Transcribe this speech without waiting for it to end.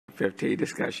15,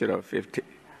 discussion on 15.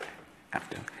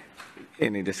 After.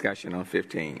 Any discussion on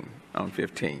 15? On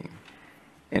 15.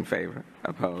 In favor?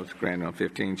 Opposed? Granted on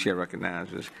 15. Chair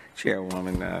recognizes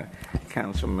Chairwoman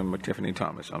Councilmember Tiffany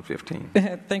Thomas on 15.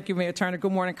 Thank you, Mayor Turner.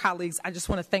 Good morning, colleagues. I just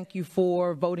want to thank you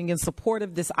for voting in support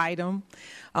of this item.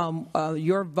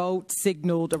 Your vote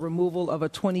signaled a removal of a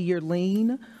 20-year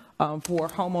lien for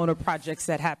homeowner projects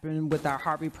that happen with our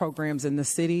Harvey programs in the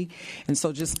city. And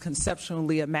so just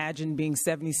conceptually imagine being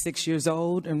 76 years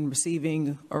old and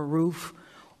receiving a roof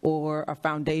or a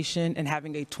foundation and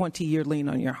having a 20-year lien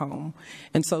on your home.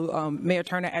 And so, Mayor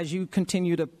Turner, as you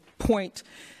continue to point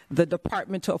the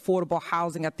Department to Affordable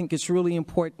Housing, I think it's really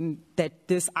important that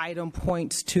this item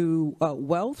points to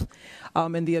wealth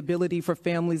and the ability for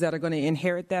families that are going to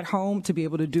inherit that home to be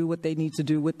able to do what they need to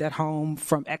do with that home,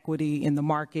 from equity in the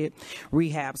market,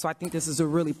 rehab. So I think this is a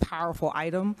really powerful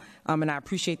item, and I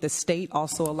appreciate the state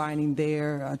also aligning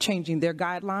their, changing their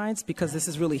guidelines, because this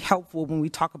is really helpful when we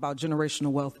talk about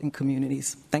generational wealth in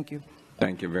communities. Thank you.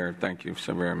 Thank you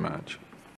so very much.